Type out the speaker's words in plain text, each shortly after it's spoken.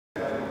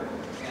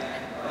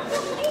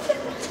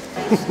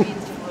It's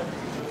beautiful.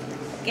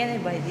 Can I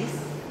buy this?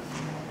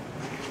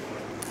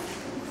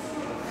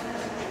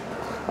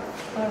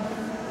 Or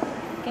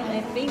can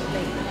I paint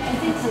like this? I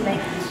think she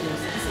likes these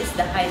shoes. This is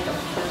the height of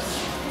shoes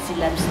she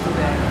loves to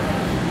wear.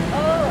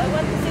 Oh, I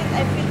want to sit.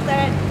 I feel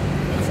tired.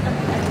 It's an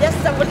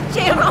adjustable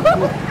chair.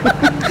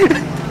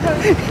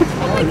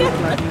 Oh my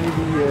God.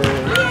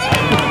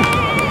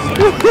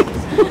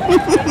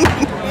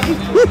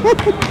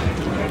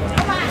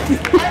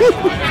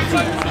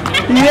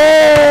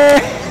 Yeah!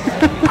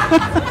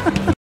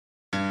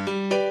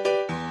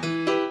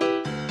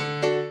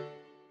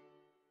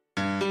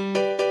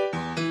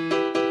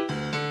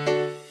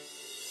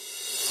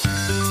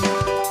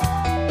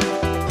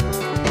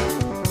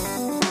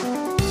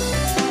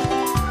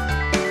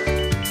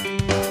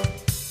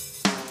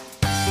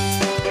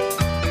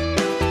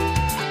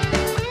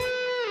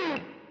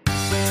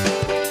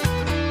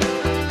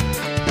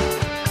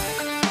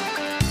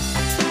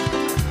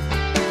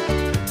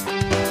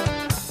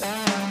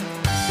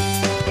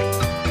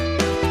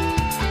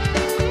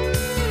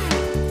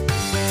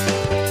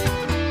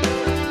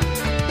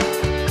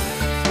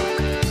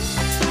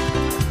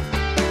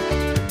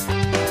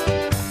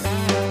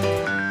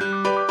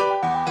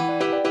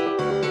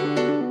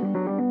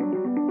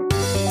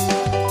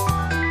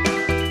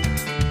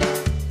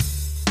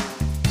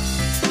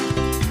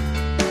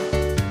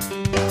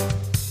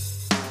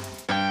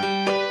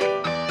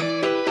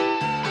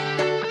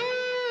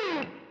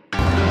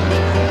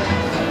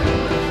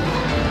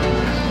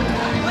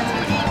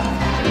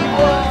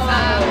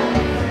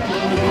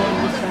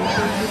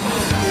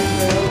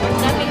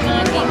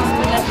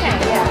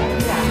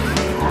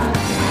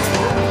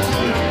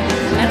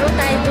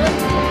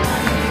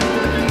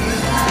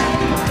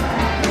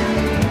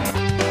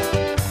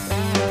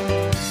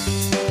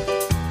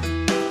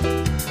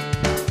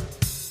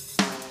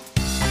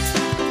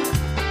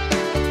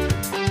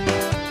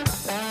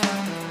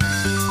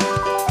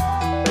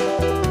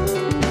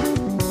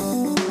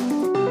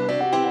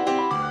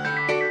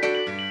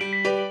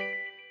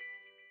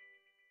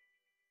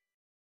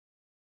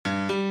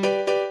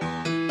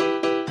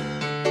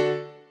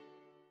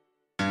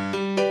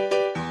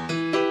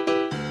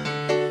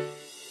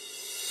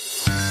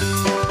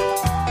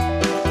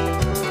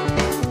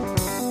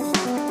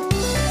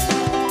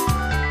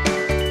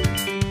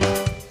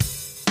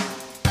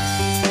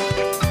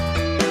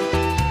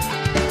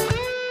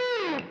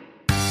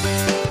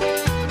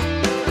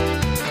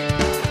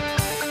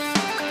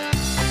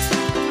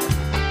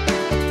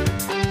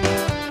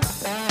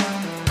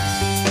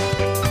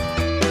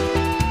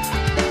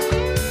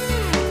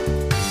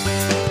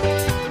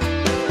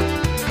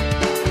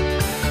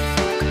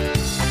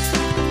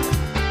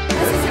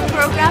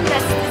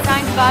 That's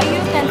designed by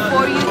youth and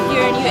for youth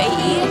here in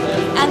UAE,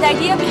 and the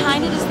idea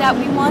behind it is that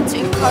we want to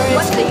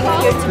encourage the youth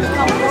here to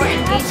become more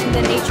engaged in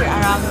the nature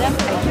around them.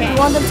 We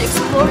want them to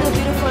explore the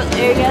beautiful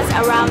areas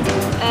around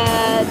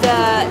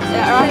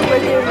around where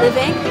they're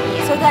living,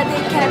 so that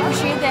they can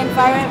appreciate the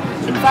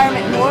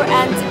environment more,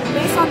 and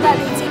based on that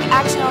they take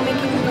action on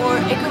making more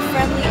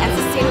eco-friendly and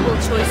sustainable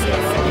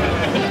choices.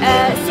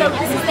 So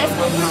this is the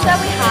experience that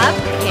we have.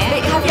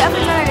 Have you ever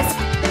done an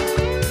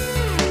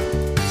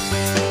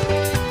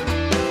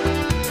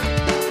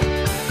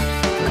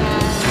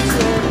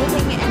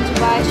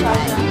Dubai,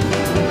 Sharjah.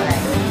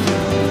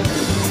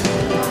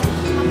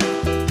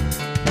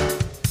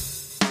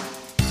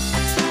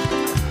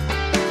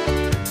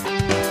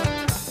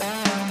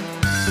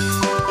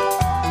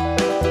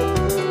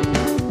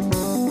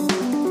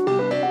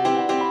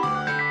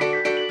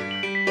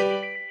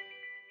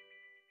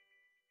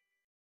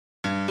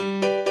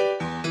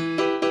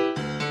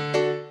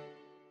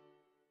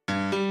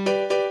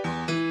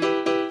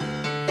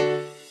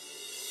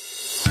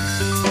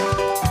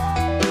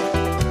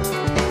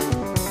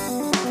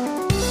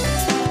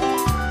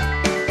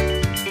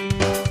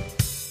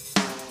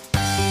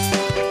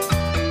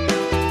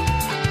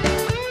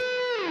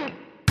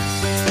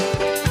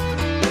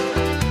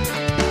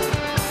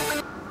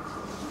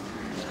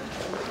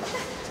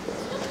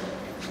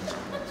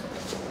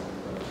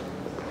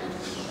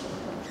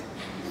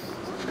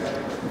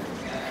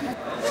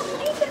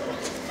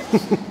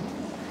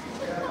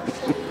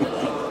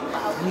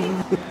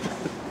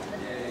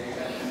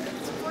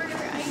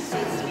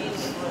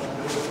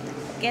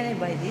 Can I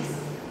buy this?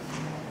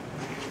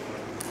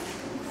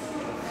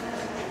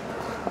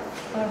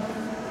 Or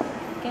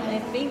can I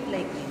paint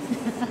like this?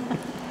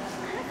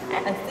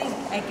 I think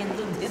I can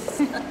do this.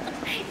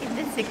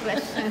 That's the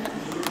question.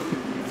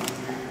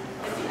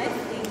 I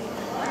think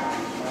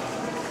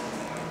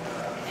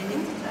I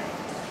need to try.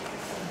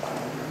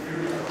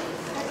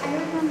 I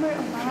remember,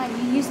 Umma,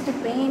 you used to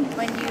paint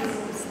when you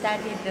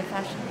studied the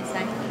fashion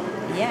design.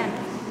 Yeah.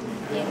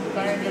 Yeah,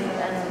 Garden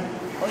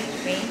oil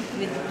paint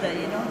with the,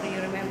 do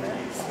you remember?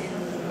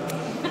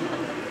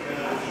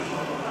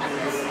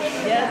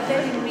 They are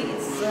telling me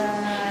it's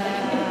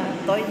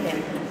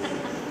toilet,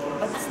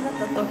 but it's not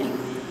a toilet.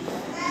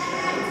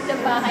 It's a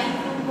bahay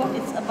kubo.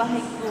 It's a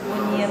bahay kubo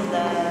near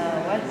the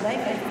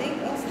wildlife. I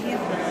think it's near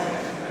the.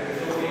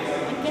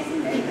 I guess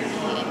in City.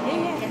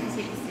 I can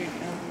see the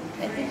circle.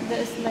 I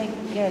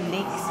Yeah,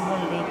 lake, small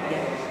lake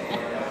there.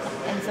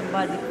 And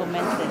somebody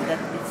commented that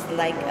it's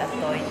like a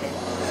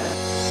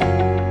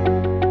toilet.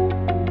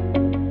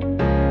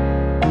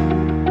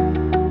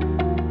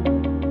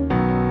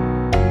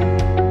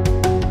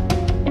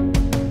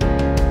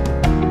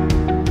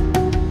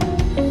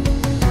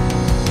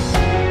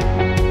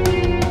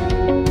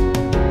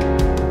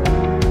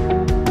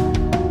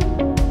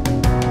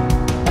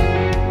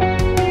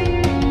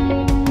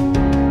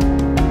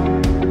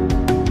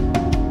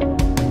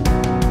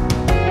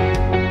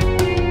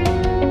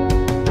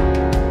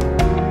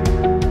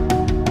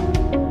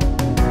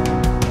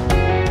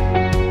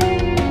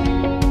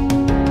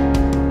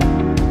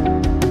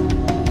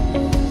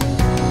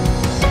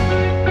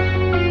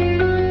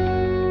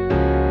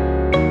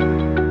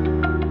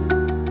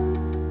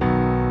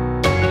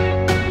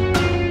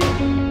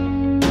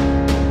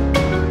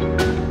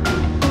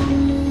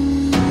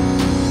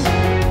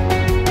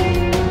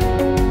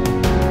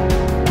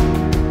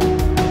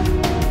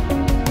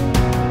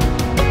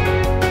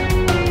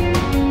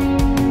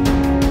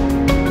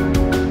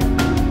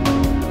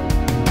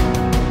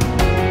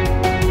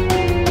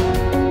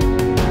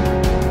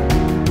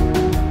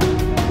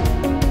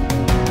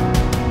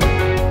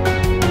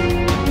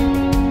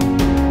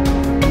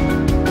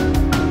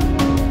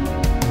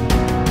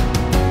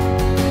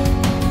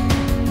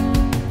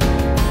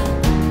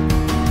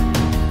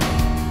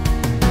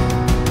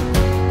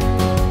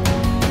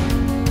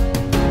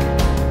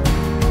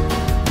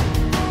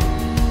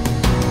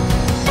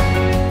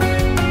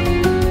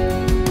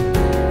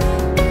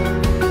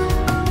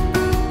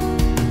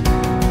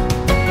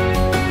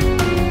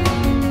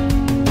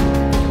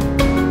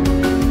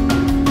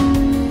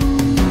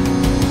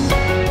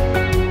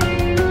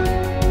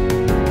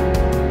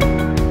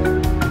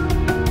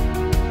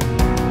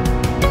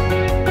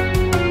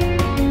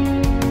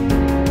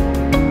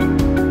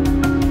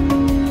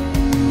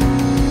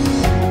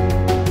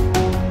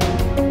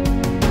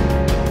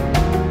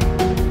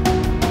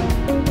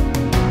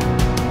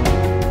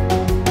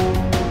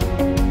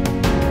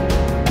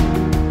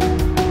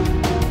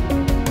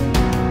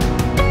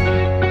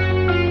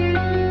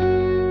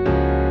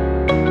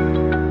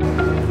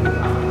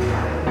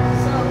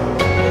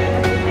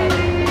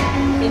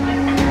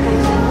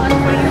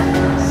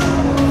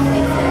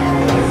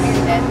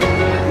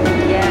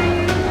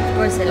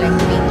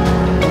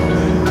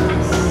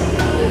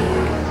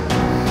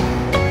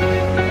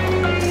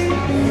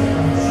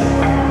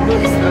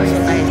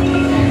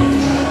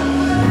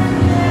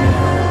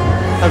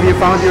 Have you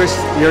found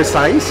your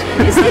size?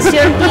 Is this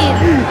your heel?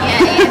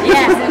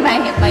 Yeah. This is my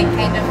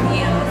kind of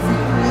heels.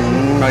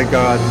 Oh my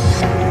God.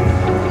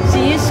 She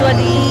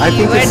usually I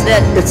think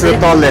it's the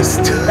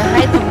tallest. The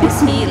height of this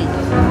heel.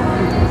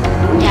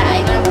 Yeah, I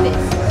love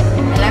this.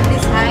 I love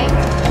this height.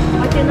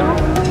 But you know,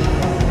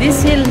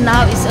 this heel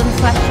now is on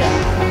fashion.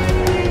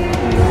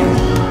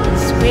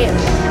 It's weird.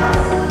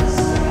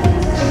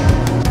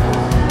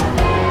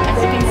 As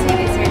you can see,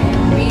 these are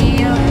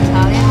real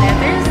Italian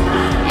leathers,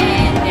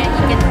 and then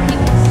you can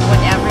pick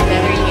whatever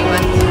leather you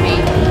want to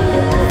make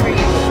for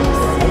your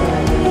shoes.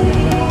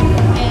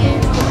 And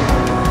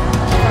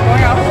for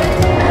more of it,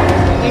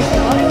 here's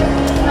one.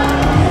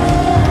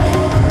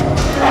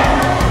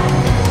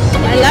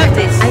 I love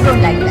this. I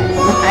don't like that.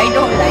 I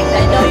don't like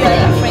that. I know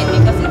you're afraid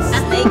because it's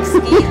snake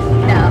skin.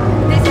 No,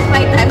 this is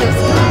my type of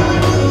skin.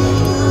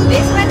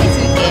 This one is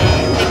you can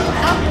pick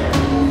up.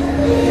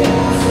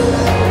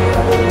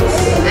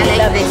 I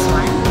like this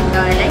one. No,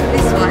 I like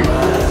this one.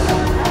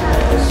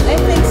 I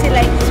think she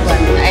likes this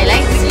one. I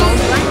like this gold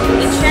one.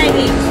 It's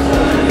shiny.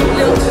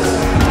 Look,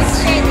 It's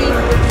shiny.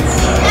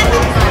 Not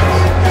that much.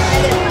 Not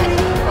that much.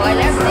 Oh, I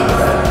love this.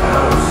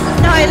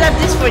 no, I love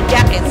this for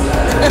jackets.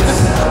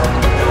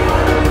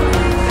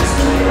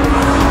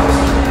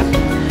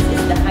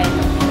 It's the height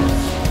of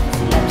yours.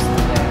 She loves to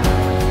wear.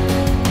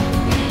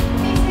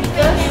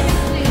 Because,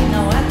 you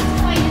know what?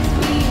 Why is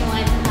we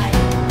want high?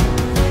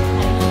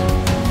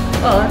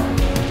 Or,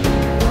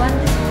 you want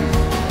this one?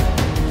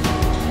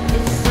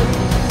 It's so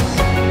cute.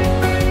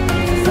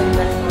 It's a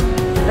sandal.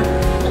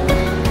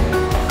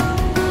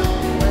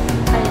 But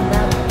I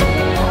love it.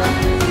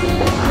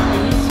 I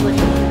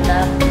usually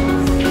love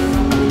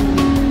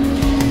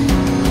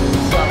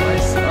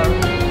flowers or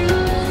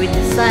with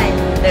design.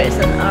 There is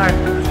an art.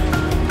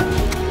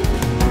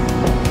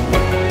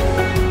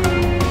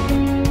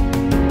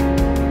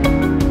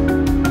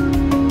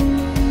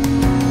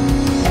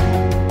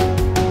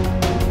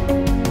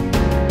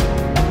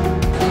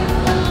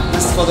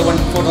 This is for the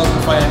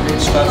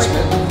 4,500 starts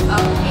with.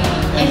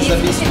 Okay. And it's a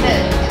this is the,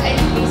 I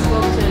think we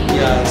spoke to you.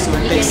 Yeah, so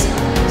it takes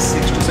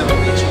 6 to 7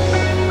 weeks.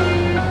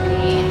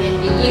 Okay, and then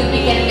you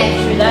can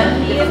measure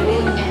the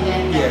food and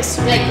then Yes,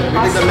 we like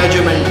take the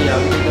measurement. Yeah,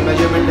 we take the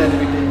measurement and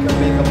we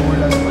make a mold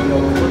as per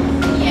your foot.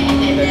 Yeah,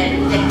 and then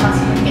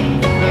customer can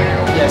prepare.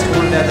 Yes,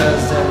 old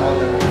leathers and all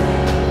that.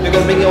 You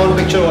can bring your own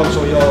picture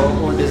also, your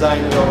own design,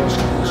 your own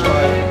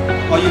style.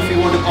 Or if you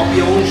want to copy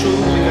your own shoe,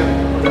 you can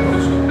do that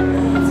also.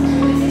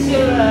 This is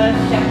your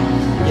shop.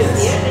 Yes.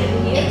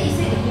 And is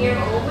it here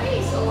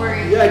always or?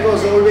 Yeah, Yeah, it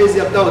was always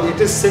up down. It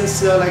is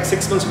since like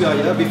 6 months we are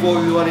here. Before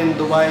we were in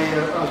Dubai,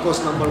 of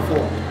course, number 4.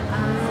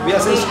 We are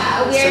since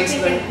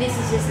thinking like, this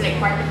is just like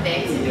part of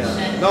the exhibition.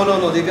 Yeah.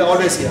 No, they are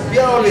always here. We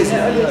are always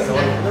here.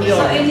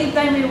 So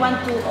anytime we want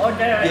to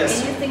order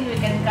Yes. anything, we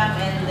can come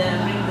and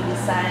bring the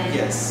design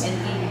Yes. and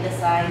give the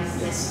size.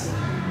 Yes.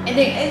 And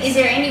is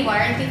there any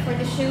warranty for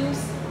the shoes?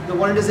 The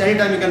warranty is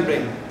anytime you can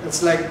bring. It's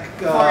like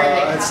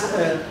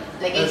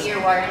Like 8-year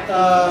warranty?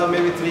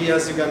 maybe 3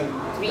 years you can.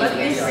 3 But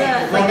years.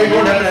 this, No, we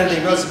don't have anything.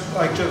 It was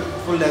actual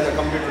full leather,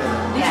 complete leather.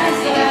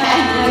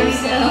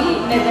 This is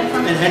leather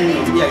from And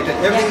handmade.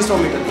 Yeah, everything is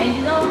from Italy. And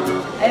you know,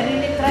 I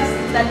really trust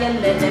Italian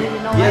leather.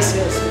 You know Yes,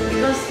 why? yes.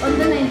 Because on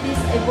the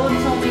 90s, I bought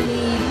so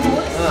many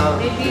boots,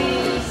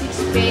 maybe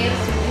 6 pairs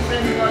with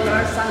different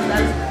colors,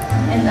 sandals,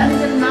 and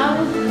until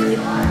now,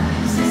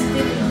 this is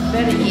still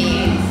very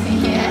good.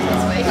 Yes,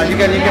 that's why. You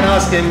can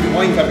ask him.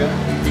 Going come here.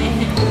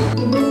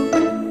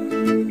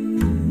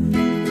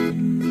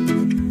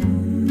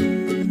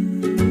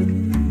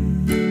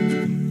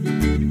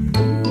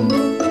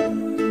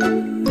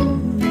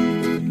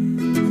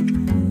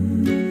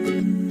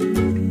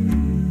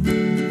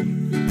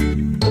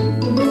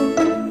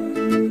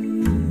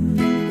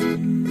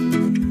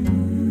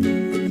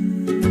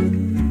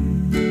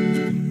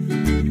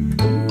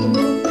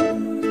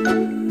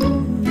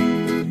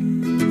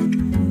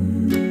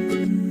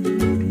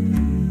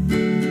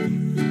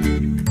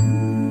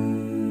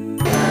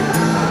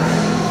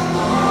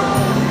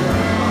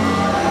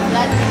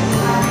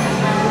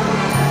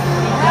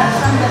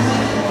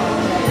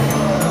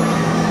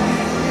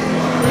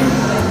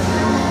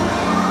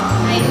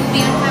 I moved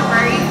in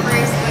February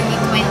 1st,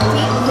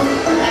 2020.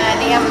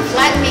 They have a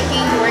flat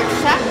making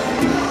workshop.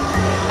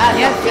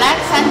 A flat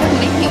sandal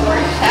making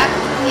workshop.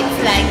 It's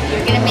like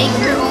you're gonna make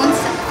your own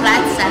flat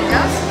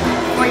sandals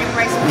for the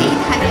price of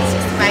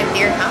 865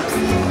 dirhams,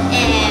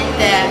 and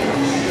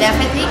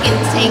definitely can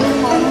take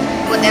home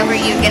whatever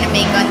you're gonna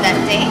make on that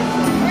day.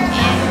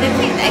 And that's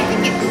it. I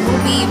think it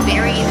will be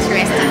very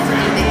interesting to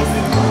do this.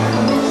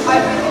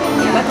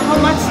 But how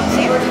much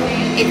is it?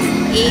 It's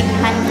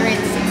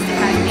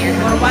 865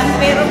 dirhams. For one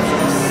pair of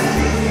shoes?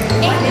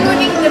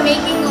 Including the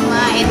making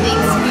Umma and the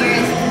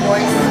experience, of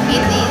course,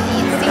 it's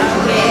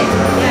included.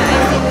 Yeah, I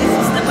think this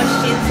is the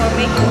machine for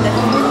making the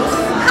shoes.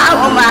 How,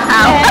 Umma,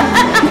 how?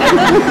 I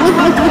don't know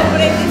how to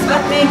operate this,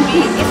 but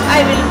maybe if I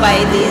will buy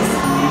this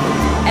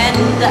and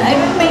I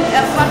will make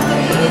a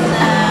factory in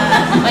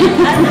my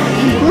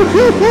country,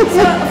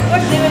 so of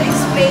course they will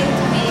explain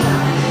to me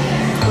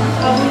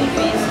how many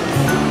pieces.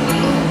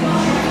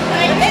 But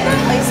I don't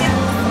know, is it?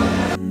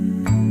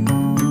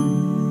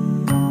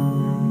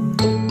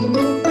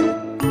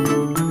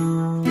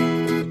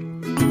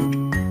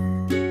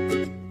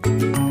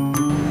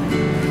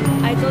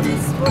 I thought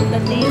it's for the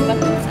nail, but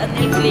it's a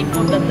nail clip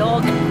for the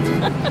dog.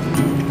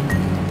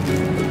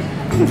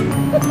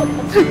 Oh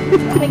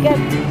my god.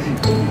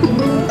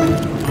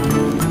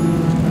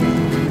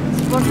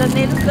 It's for the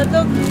nail of the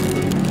dog.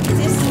 Is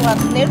this what?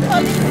 Nail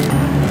polish?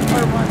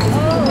 Or what? Oh,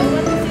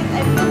 what is it?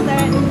 I feel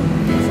that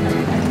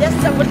it's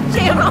just a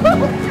chair. Oh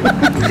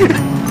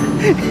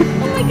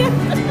my god.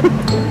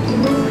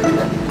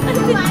 I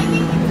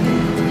think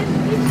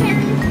the chair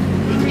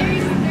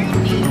is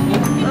dirty.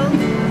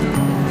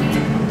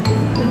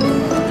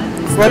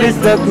 What is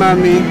that,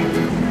 mommy?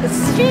 It's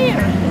chair.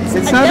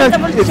 It's a not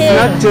adjustable chair.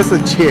 not just a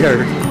chair.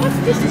 What's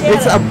this chair?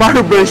 It's a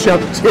barber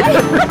shop chair.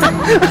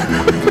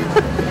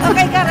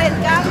 Okay, Karen,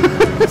 come.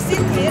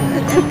 Sit here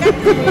and then come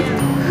here.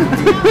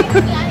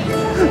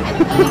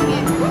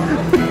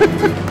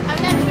 I'm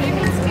not sure if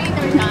it's straight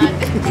or not.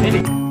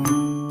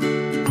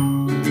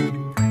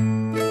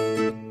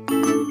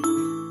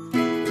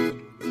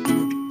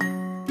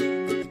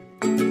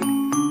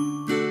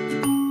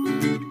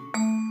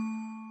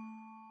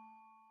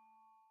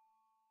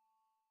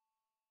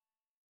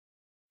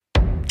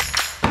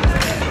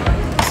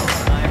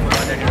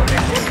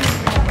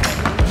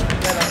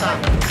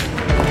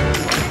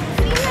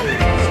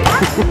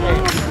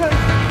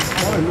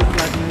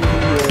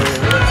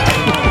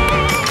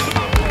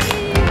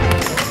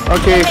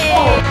 Okay.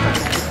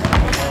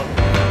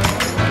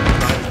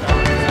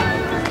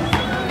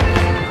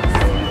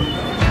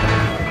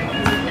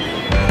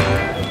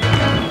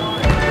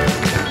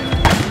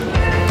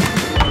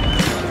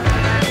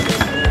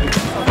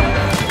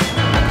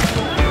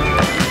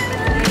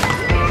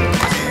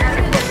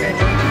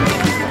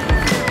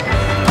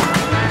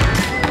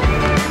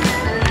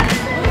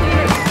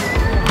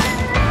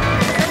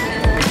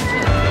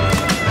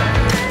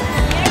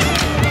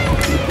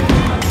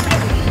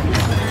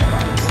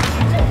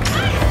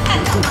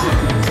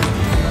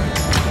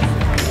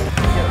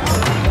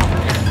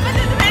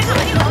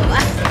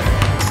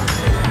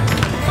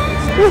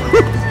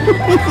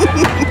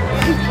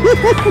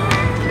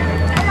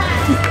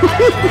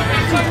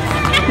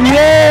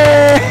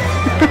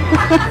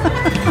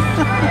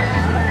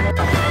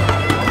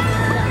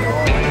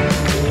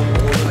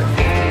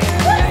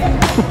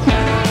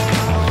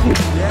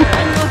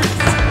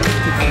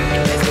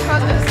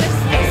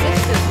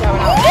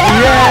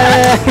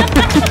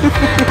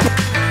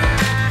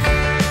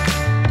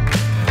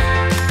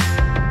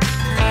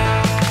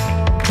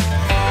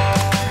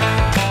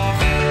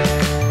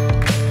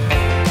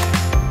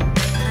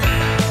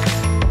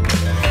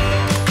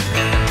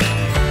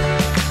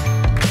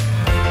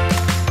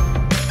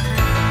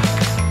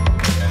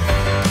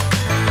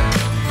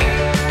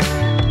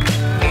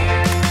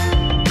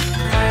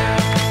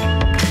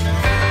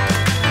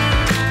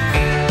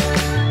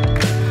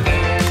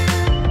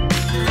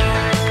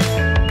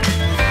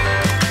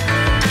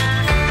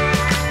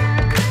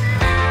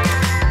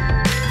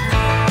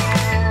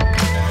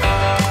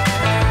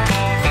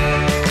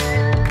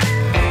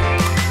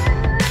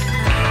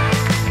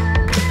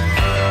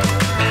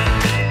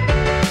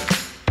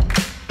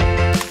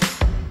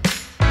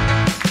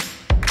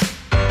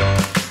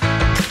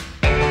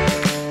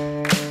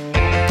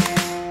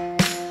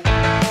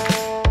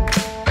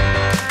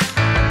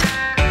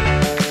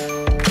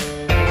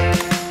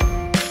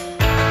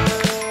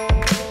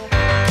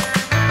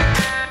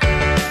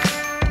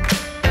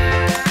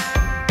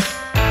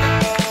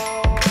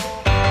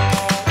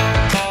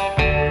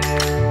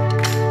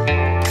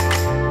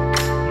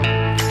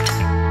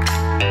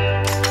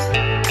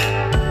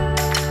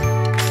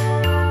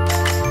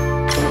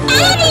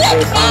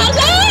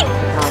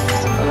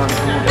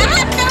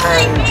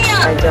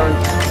 I don't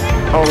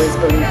always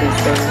believe these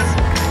things,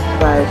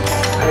 but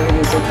I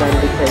really did then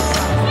because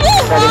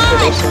that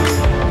information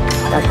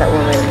that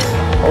woman,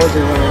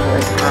 older woman who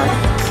has passed,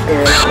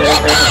 spirit,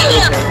 whatever her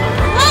children,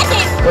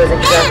 was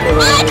exactly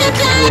what I needed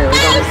to hear. It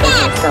was almost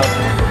like myself,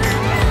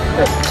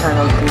 but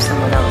channeled through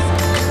someone else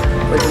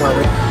with more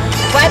with.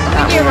 What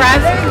would you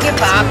rather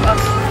give up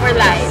for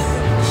life?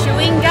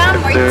 Chewing gum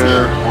or tea?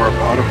 Or a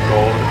pot of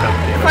gold at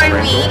the end For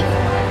me,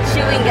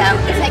 chewing gum,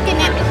 because I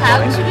cannot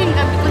have chewing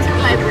gum because of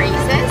my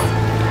braces.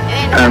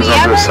 And Depends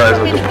on the size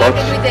of the pot.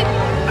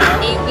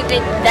 with a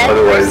dead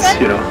Otherwise,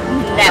 person, you know,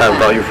 never. have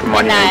value for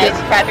money, I I'd guess.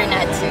 rather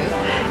not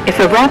to. If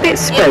a rabbit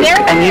spoke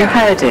and you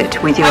heard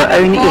it with your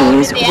own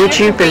ears, would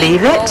you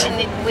believe it? And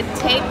it would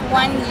take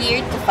 1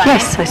 year to find.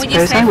 Yes, I Would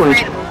you suppose I search for would.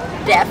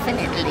 it?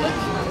 Definitely.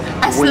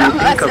 As When you long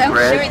as think of I'm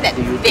red, sure that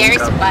do you think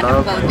there's of one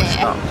love about or there.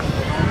 stop?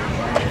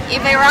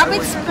 If a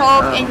rabbit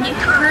spoke and you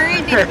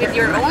heard it with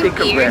your own Think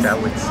of ears, red, I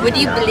would say would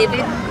you no. believe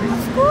it?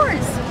 Of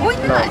course. Why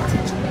not?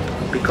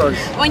 Because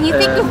When you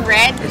think of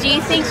red, do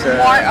you think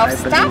more of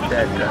stuff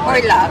or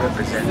love?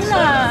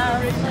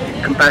 Love.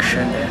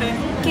 compassion,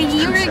 Can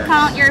you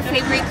recount your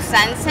favorite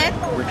sunset?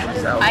 which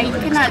is our I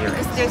human cannot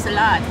experience. because there's a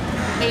lot.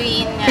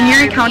 Maybe in Can you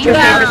recount your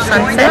Armenia,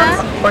 favorite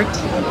sunsets Florida. or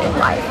tea in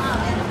life?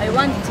 I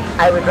want to.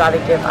 I would rather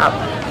give up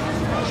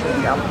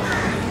chewing gum.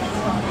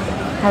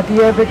 Have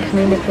you ever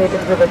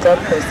communicated with a dead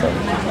person?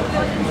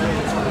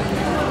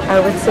 I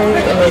would say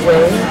in a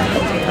way.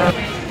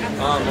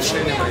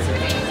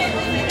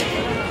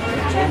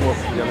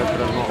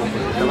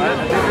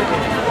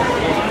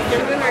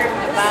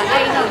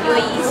 I know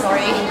UAE,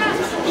 sorry.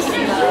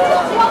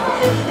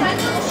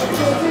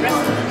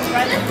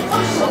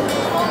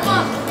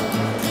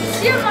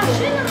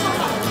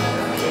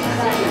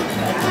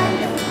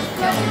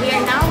 We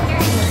are now here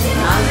in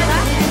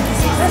Alserkal.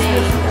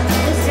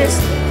 This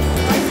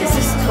is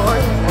a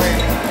store for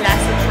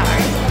classic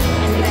cars,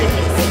 and you can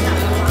take it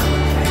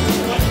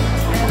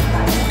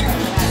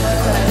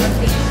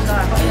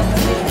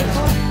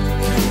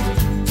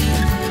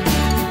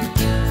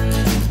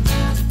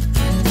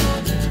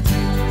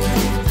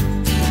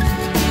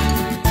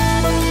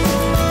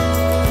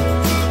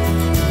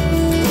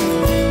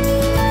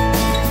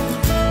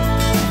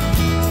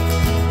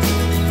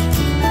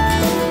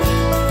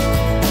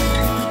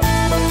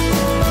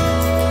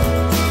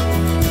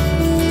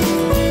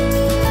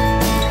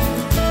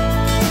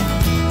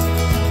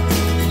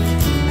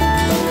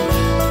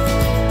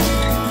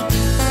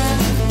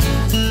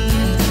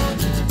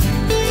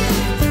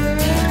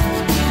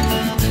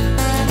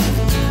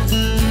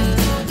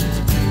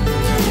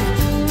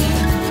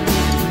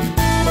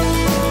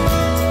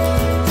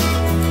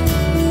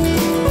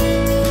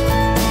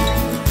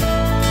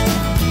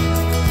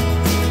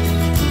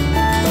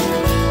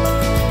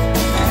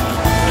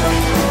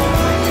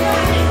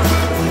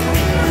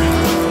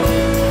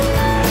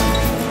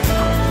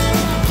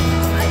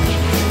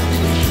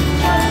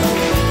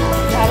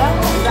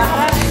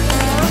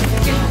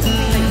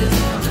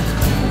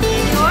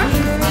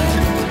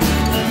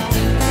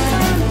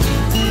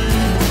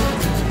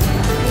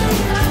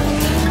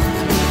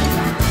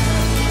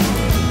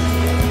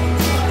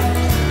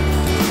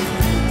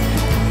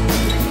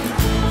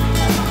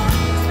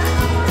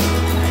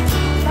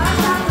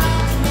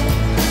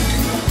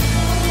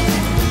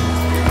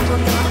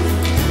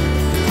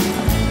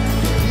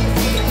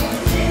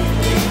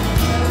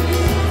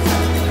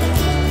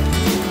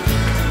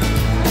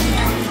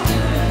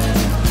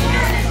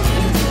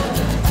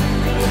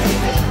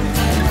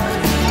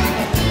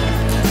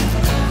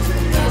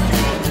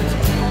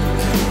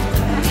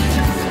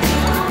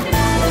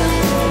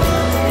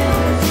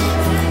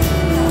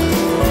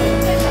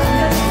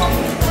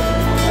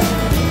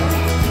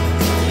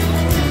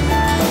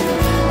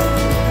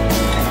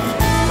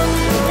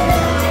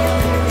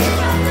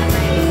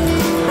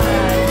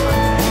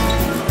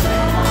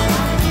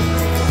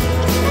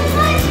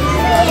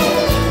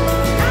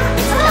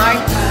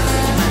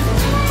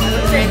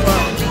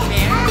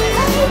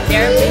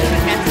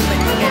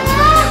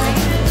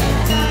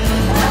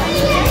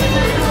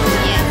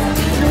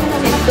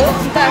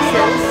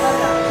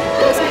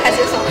those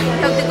castles, you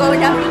have to go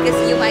down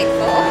because you might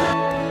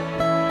fall.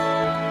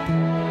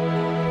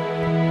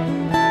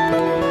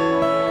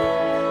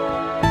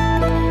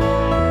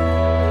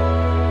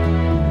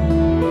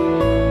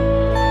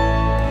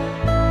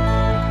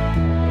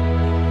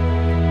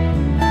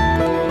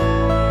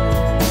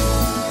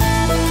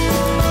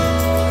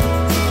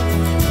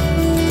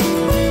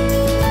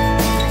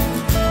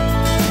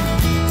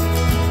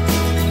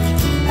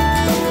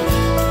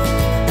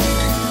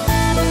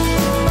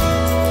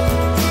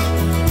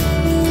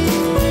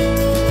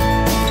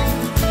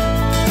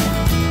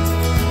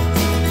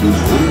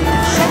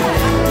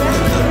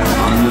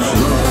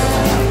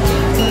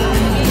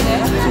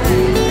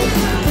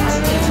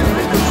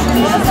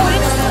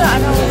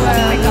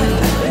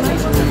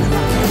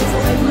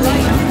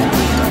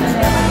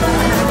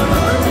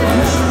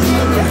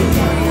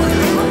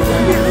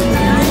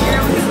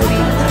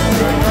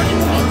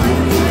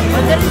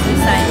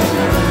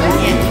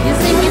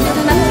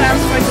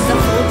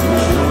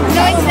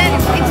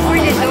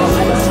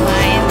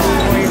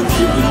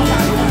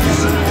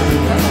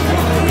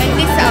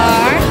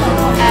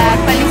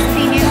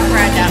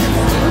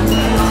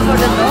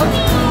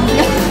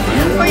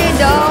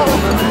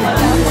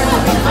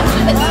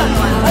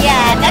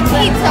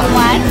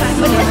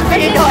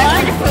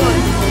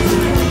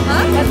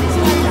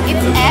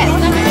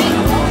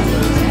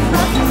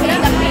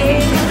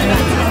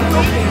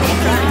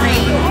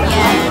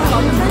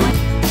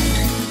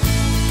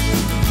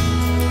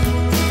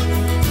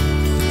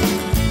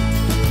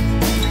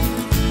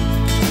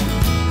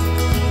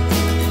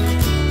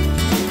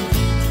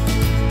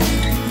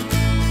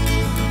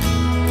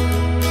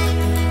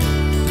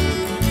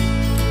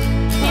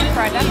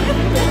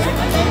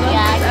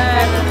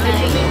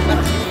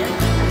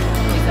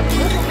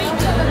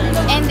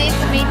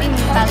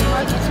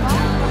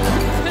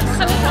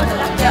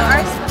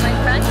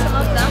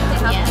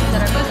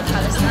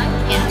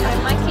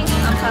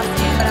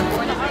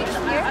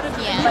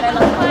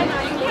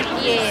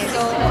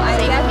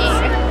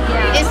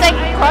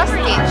 cross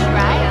stitch,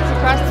 right? It's a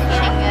cross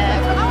stitching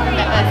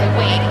the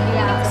way.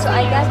 Yeah, so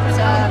I got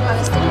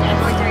Palestinian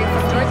embroidery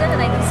from Jordan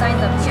and I designed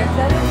them here.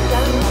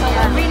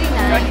 Yeah, really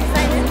nice.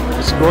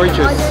 It's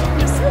gorgeous. Other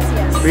pieces,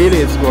 yes.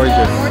 Really, it's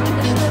gorgeous. More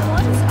traditional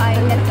ones, I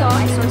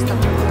sourced them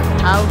from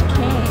Jordan.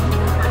 Okay.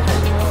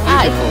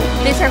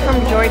 These are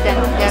from Jordan.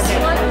 This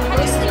one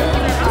goes to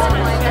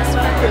my best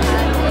friend.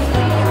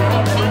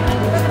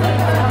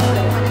 Manufacturing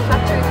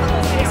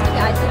company. Basically,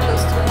 I took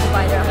those to a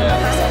provider.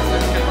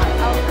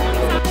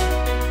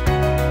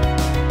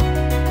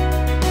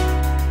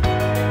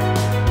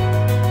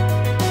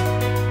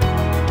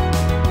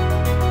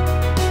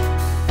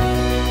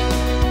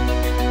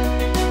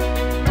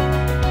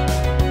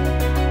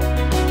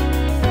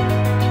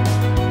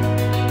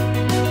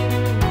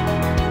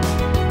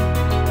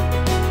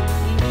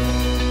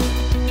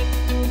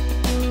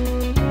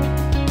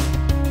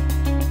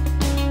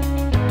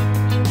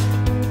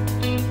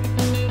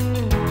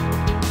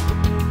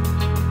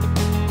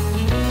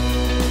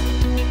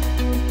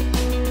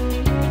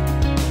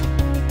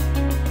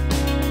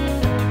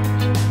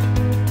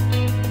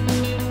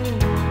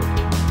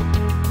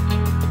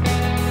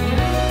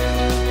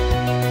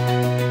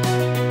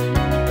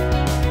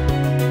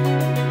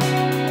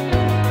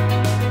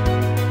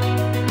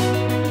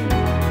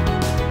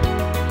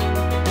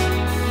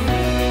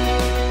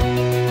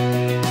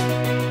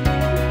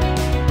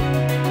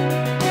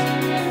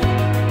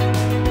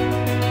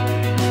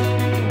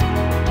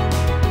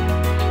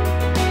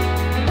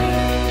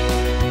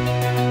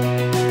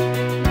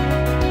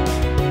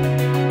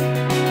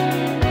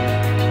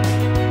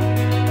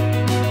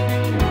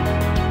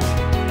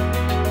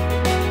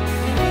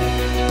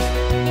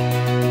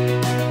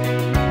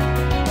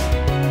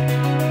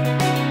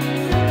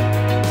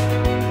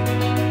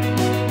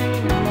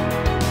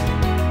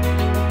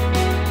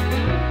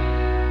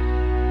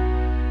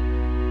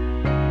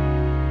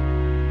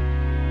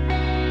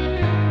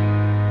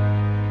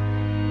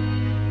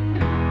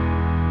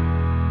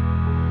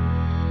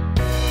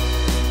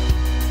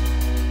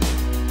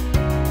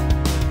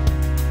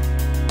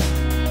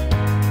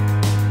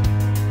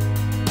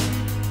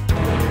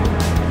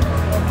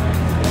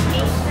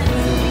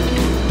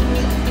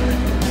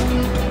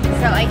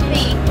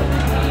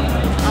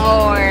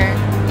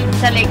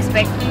 Shall I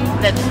expect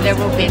that there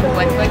will be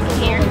one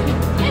here?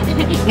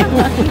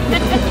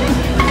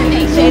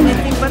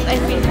 Anything but I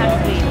feel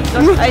hungry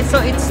because I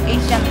saw it's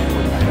Asian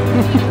food.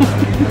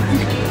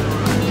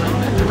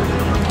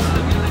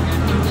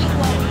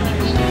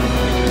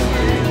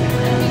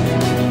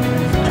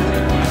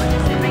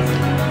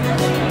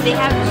 They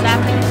have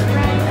Japanese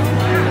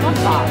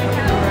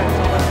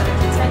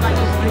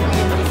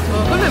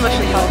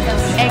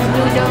egg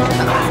noodles.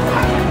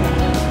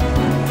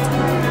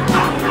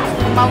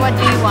 Mama, what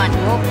do you want?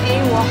 Wok A,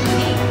 Wok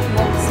B,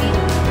 Wok C?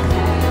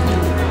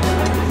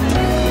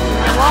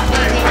 Wok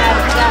A, they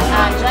have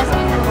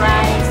jasmine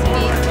rice,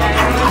 beef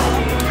curry,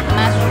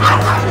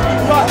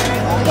 mushrooms.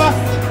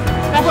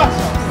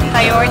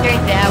 I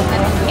ordered the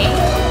Wok A,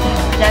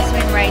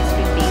 jasmine rice,